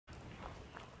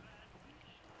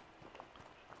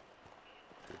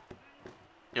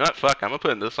You know what? Fuck, I'm gonna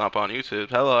put this up on YouTube.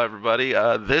 Hello, everybody.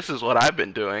 This is what I've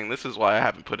been doing. This is why I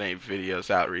haven't put any videos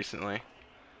out recently.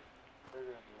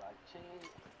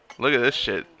 Look at this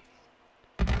shit.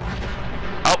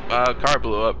 Oh, car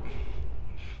blew up.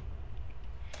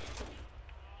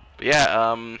 But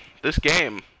yeah, this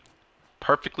game,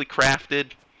 perfectly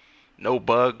crafted, no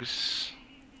bugs.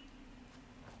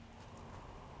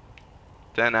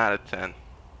 10 out of 10.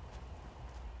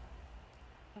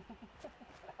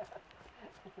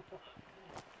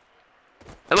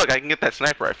 Hey, look, I can get that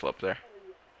sniper rifle up there.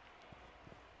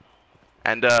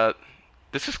 And,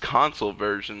 this is console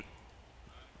version.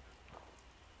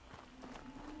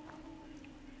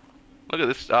 Look at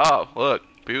this. Oh, look.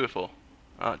 Beautiful.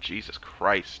 Oh, Jesus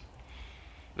Christ.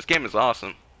 This game is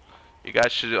awesome. You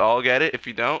guys should all get it. If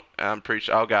you don't, I'm pretty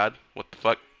sure. Oh, God. What the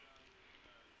fuck?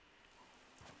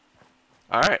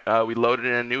 Alright, we loaded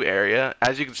in a new area.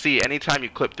 As you can see, anytime you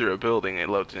clip through a building, it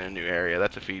loads in a new area.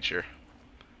 That's a feature.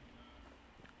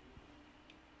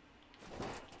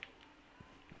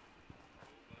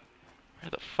 Where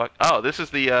the fuck? Oh, this is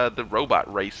the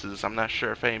robot races. I'm not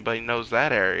sure if anybody knows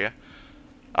that area.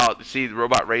 Oh, see, the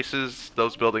robot races,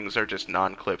 those buildings are just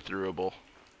non-clip throughable.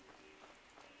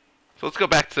 So let's go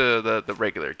back to the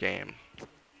regular game.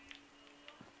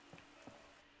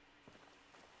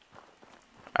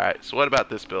 Alright, so what about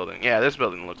this building? Yeah, this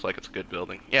building looks like it's a good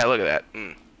building. Yeah, look at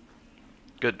that.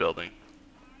 Good building.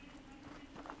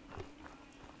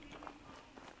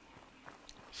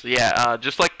 So yeah,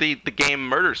 just like the game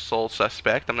Murder Soul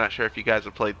Suspect, I'm not sure if you guys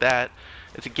have played that.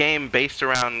 It's a game based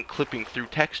around clipping through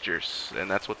textures, and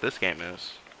that's what this game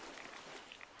is.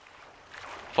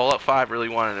 Fallout 5 really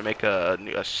wanted to make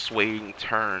a swaying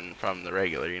turn from the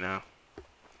regular, you know?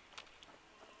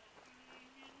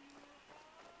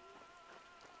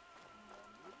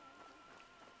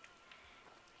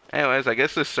 Anyways, I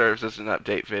guess this serves as an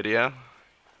update video.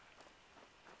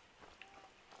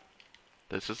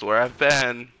 This is where I've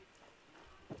been.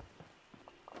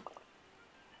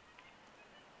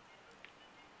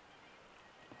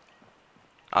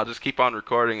 I'll just keep on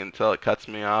recording until it cuts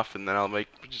me off, and then I'll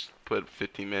just put a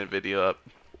 15-minute video up.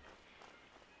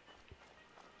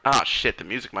 Ah, shit, the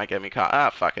music might get me caught. Ah,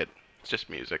 fuck it. It's just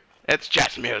music. It's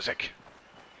just music.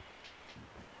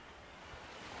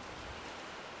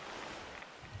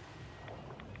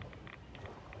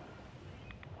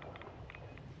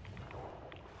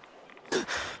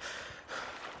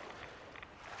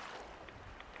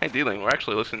 Hey, D-Lane, we're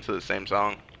actually listening to the same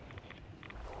song.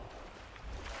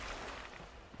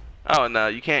 Oh,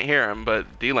 and you can't hear him,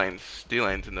 but D-Lane's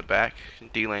in the back.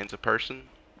 D-Lane's a person.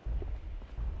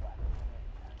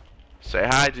 Say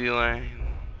hi, D-Lane,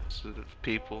 to the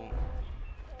people.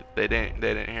 They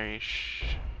didn't hear you. Shh.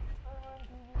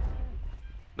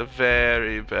 The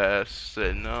very best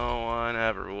that no one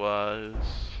ever was.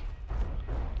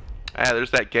 Ah,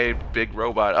 there's that gay big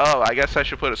robot. Oh, I guess I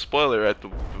should put a spoiler at the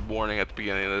warning at the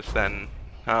beginning of this then.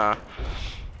 Huh?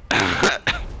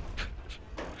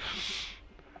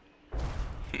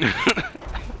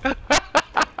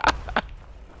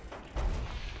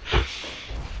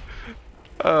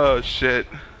 Oh shit.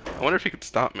 I wonder if he could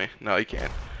stop me. No, he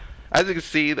can't. As you can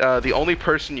see, the only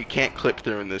person you can't clip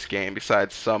through in this game,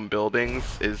 besides some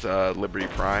buildings, is Liberty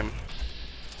Prime.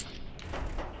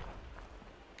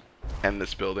 And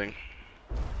this building.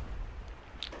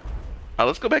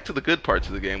 Let's go back to the good parts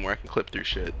of the game where I can clip through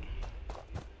shit.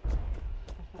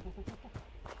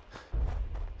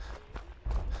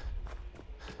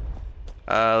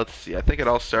 Let's see. I think it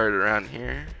all started around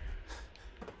here.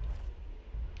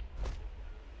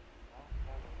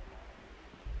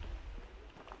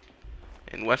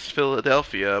 In West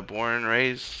Philadelphia, born and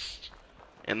raised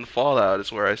in the Fallout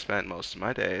is where I spent most of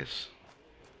my days.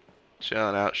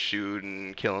 Chilling out,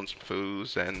 shooting, killing some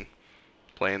foos, and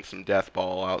playing some death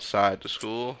ball outside the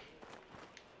school.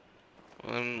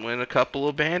 When a couple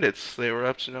of bandits, they were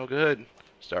up to no good,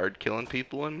 started killing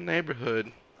people in the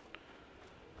neighborhood.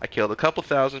 I killed a couple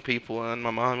thousand people, and my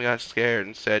mom got scared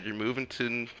and said, "You're moving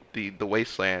to the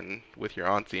wasteland with your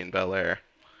auntie in Bel Air."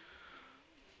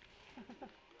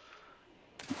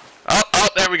 Oh,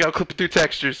 there we go, clipping through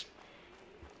textures.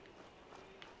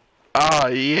 Oh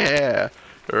yeah,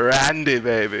 Randy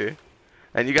baby.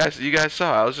 And you guys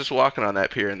saw, I was just walking on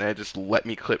that pier, and they just let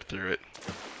me clip through it.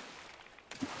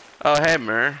 Oh hey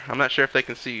Mer, I'm not sure if they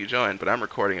can see you join, but I'm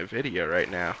recording a video right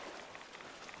now.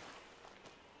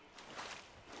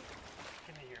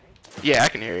 Can they hear me? Yeah, I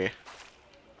can hear you.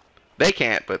 They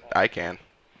can't, but I can.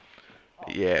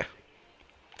 Oh. Yeah.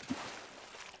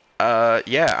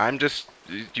 Yeah, I'm just...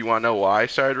 Do you want to know why I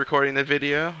started recording the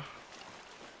video?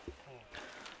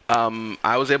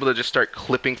 I was able to just start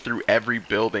clipping through every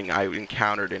building I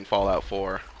encountered in Fallout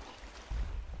 4.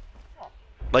 Oh,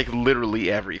 Like,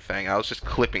 literally everything. I was just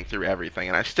clipping through everything,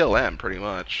 and I still am, pretty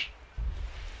much.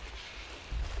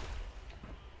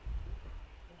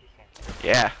 interesting.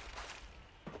 Yeah.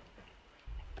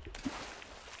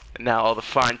 And now all the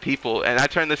fine people... And I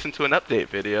turned this into an update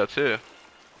video, too.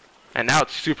 And now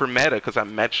it's super meta, because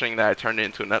I'm mentioning that I turned it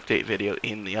into an update video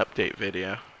in the update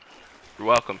video. You're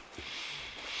welcome.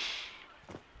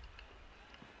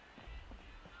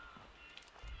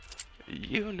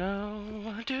 You know...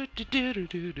 Do, do, do, do,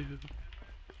 do, do.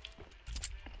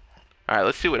 Alright,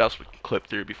 let's see what else we can clip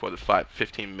through before the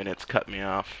 15 minutes cut me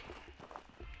off.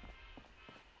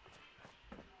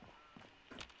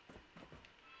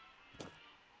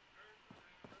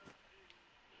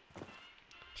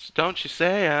 So don't you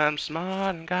say I'm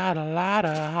smart and got a lot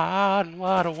of heart, and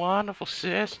what a wonderful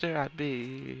sister I'd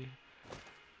be.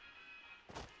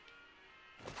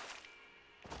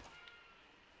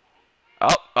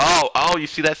 Oh, you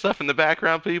see that stuff in the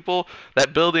background, people?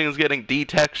 That building is getting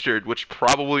detextured, which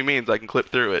probably means I can clip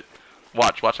through it.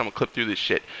 Watch, I'm gonna clip through this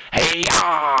shit. Hey,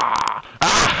 ah!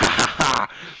 Ah!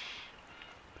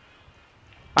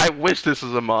 I wish this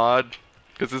was a mod,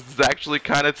 because this is actually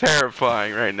kind of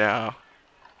terrifying right now.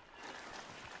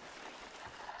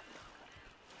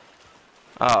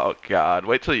 Oh god,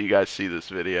 wait till you guys see this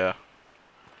video.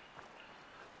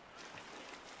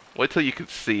 Wait till you can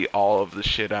see all of the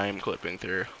shit I am clipping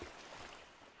through.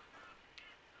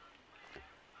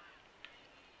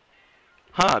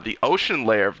 Huh, the ocean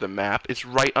layer of the map is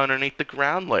right underneath the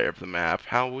ground layer of the map.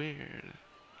 How weird.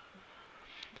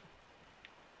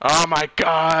 Oh my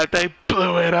god, they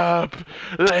blew it up!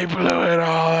 They blew it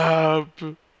all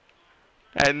up!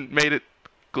 And made it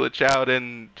glitch out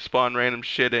and spawn random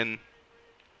shit in.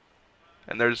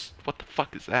 And there's... what the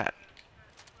fuck is that?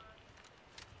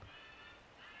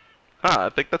 Huh, I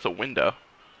think that's a window.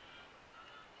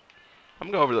 I'm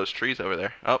gonna go over those trees over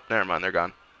there. Oh, never mind, they're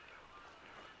gone.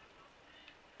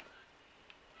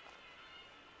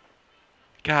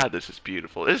 God, this is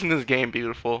beautiful. Isn't this game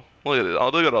beautiful? Look at it. Oh,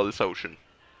 look at all this ocean.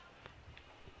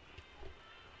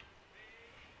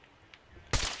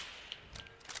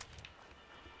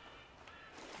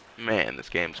 Man, this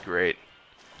game's great.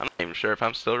 I'm not even sure if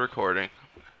I'm still recording.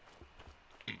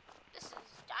 This is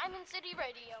Diamond City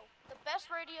Radio, the best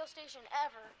radio station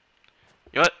ever.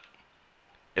 You know what?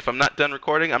 If I'm not done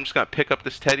recording, I'm just gonna pick up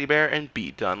this teddy bear and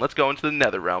be done. Let's go into the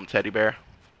nether realm, teddy bear.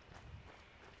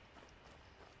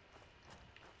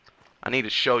 I need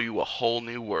to show you a whole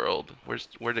new world.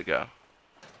 Where'd it go?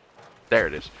 There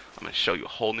it is. I'm gonna show you a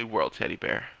whole new world, teddy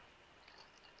bear.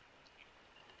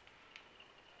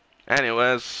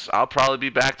 Anyways, I'll probably be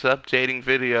back to updating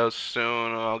videos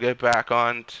soon. I'll get back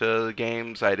on to the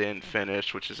games I didn't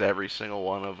finish, which is every single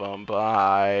one of them.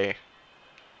 Bye.